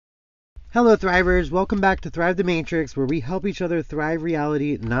Hello Thrivers, welcome back to Thrive the Matrix, where we help each other thrive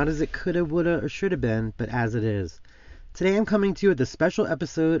reality not as it coulda, woulda, or shoulda been, but as it is. Today I'm coming to you with a special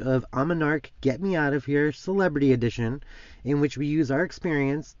episode of I'm a Narc, Get Me Out of Here Celebrity Edition, in which we use our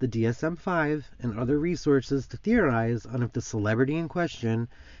experience, the DSM-5, and other resources to theorize on if the celebrity in question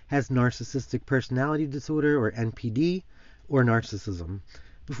has narcissistic personality disorder, or NPD, or narcissism.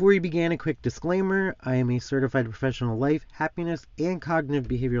 Before we begin, a quick disclaimer. I am a certified professional life, happiness, and cognitive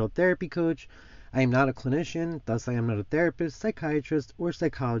behavioral therapy coach. I am not a clinician, thus I am not a therapist, psychiatrist, or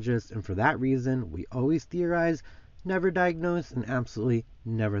psychologist, and for that reason, we always theorize, never diagnose, and absolutely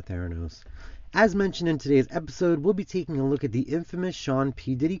never theranos. As mentioned in today's episode, we'll be taking a look at the infamous Sean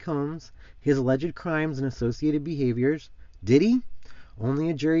P. Diddy Combs, his alleged crimes and associated behaviors. Diddy? Only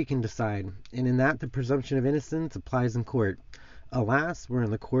a jury can decide, and in that the presumption of innocence applies in court. Alas, we're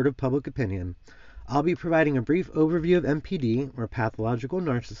in the court of public opinion. I'll be providing a brief overview of NPD, or pathological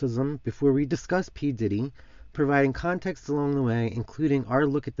narcissism, before we discuss P. Diddy, providing context along the way, including our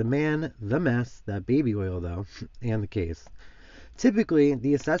look at the man, the mess, that baby oil though, and the case. Typically,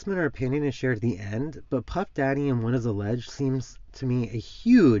 the assessment or opinion is shared at the end, but Puff Daddy and what is alleged seems to me a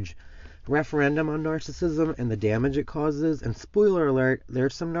huge referendum on narcissism and the damage it causes, and spoiler alert,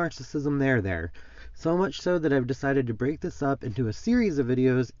 there's some narcissism there. So much so that I've decided to break this up into a series of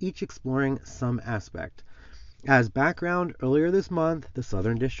videos, each exploring some aspect. As background, earlier this month, the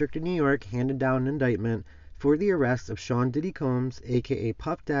Southern District of New York handed down an indictment for the arrest of Sean Diddy Combs, aka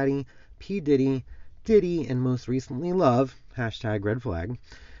Puff Daddy, P. Diddy, Diddy, and most recently Love, hashtag red flag.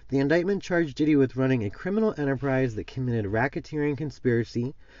 The indictment charged Diddy with running a criminal enterprise that committed racketeering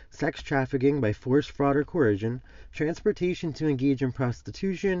conspiracy, sex trafficking by force, fraud, or coercion, transportation to engage in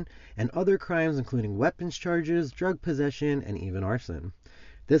prostitution, and other crimes including weapons charges, drug possession, and even arson.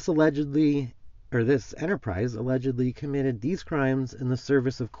 This enterprise allegedly committed these crimes in the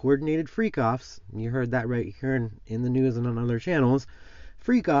service of coordinated freak-offs. You heard that right here in the news and on other channels.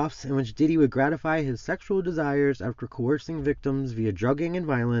 Freak-offs in which Diddy would gratify his sexual desires after coercing victims via drugging and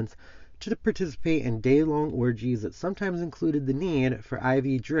violence to participate in day-long orgies that sometimes included the need for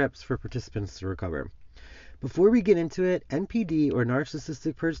IV drips for participants to recover. Before we get into it, NPD, or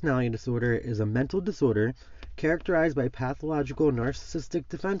narcissistic personality disorder, is a mental disorder characterized by pathological narcissistic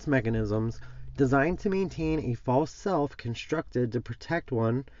defense mechanisms designed to maintain a false self constructed to protect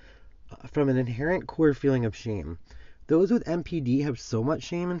one from an inherent core feeling of shame. Those with NPD have so much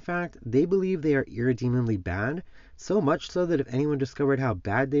shame, in fact, they believe they are irredeemably bad, so much so that if anyone discovered how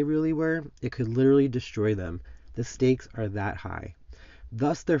bad they really were, it could literally destroy them. The stakes are that high.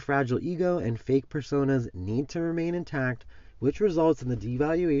 Thus, their fragile ego and fake personas need to remain intact, which results in the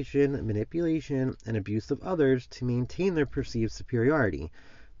devaluation, manipulation, and abuse of others to maintain their perceived superiority.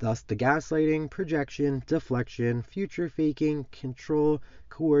 Thus, the gaslighting, projection, deflection, future faking, control,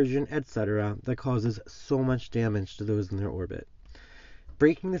 coercion, etc. that causes so much damage to those in their orbit.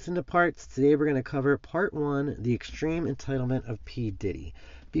 Breaking this into parts, today we're going to cover part 1, the extreme entitlement of P. Diddy.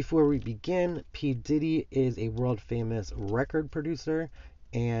 Before we begin, P. Diddy is a world-famous record producer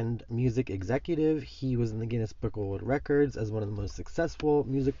and music executive. He was in the Guinness Book of World Records as one of the most successful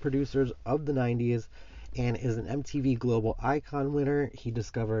music producers of the 90s. And is an MTV Global Icon winner. He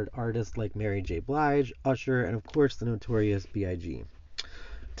discovered artists like Mary J. Blige, Usher, and of course the notorious B.I.G.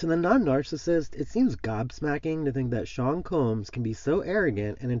 To the non-narcissist, it seems gobsmacking to think that Sean Combs can be so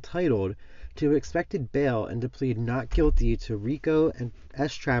arrogant and entitled to expected bail and to plead not guilty to RICO and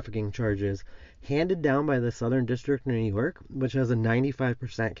trafficking charges handed down by the Southern District of New York, which has a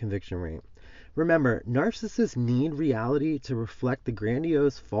 95% conviction rate. Remember, narcissists need reality to reflect the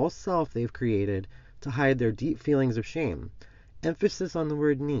grandiose false self they've created to hide their deep feelings of shame. Emphasis on the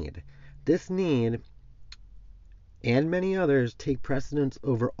word need. This need and many others take precedence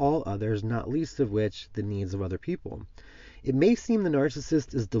over all others, not least of which the needs of other people. It may seem the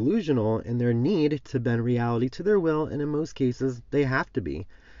narcissist is delusional in their need to bend reality to their will, and in most cases they have to be.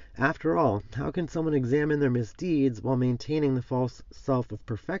 After all, how can someone examine their misdeeds while maintaining the false self of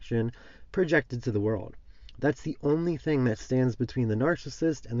perfection projected to the world? That's the only thing that stands between the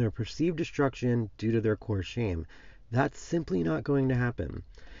narcissist and their perceived destruction due to their core shame. That's simply not going to happen.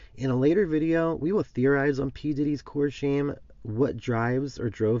 In a later video, we will theorize on P. Diddy's core shame, what drives or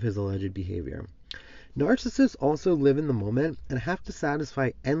drove his alleged behavior. Narcissists also live in the moment and have to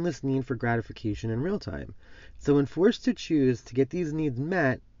satisfy endless need for gratification in real time. So when forced to choose to get these needs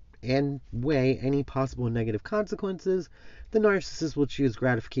met and weigh any possible negative consequences, the narcissist will choose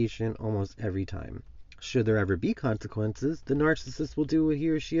gratification almost every time. Should there ever be consequences, the narcissist will do what he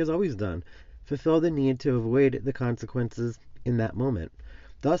or she has always done, fulfill the need to avoid the consequences in that moment.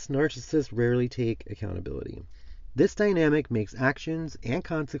 Thus, narcissists rarely take accountability. This dynamic makes actions and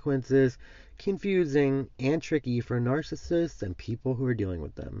consequences confusing and tricky for narcissists and people who are dealing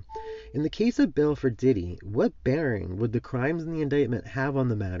with them. In the case of bail for Diddy, what bearing would the crimes in the indictment have on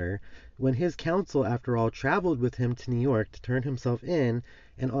the matter when his counsel, after all, traveled with him to New York to turn himself in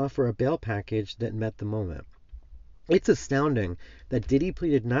and offer a bail package that met the moment? It's astounding that Diddy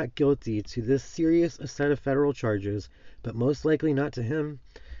pleaded not guilty to this serious a set of federal charges, but most likely not to him.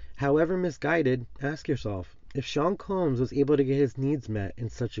 However misguided, ask yourself, if Sean Combs was able to get his needs met in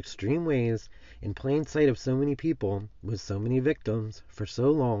such extreme ways, in plain sight of so many people, with so many victims, for so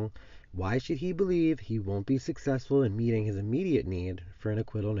long, why should he believe he won't be successful in meeting his immediate need for an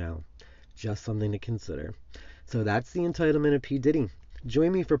acquittal now? Just something to consider. So that's the entitlement of P. Diddy.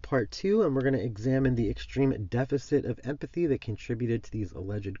 Join me for part 2, and we're going to examine the extreme deficit of empathy that contributed to these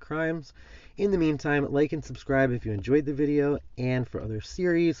alleged crimes. In the meantime, like and subscribe if you enjoyed the video, and for other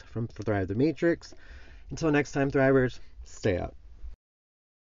series from Thrive the Matrix. Until next time, Thrivers, stay up.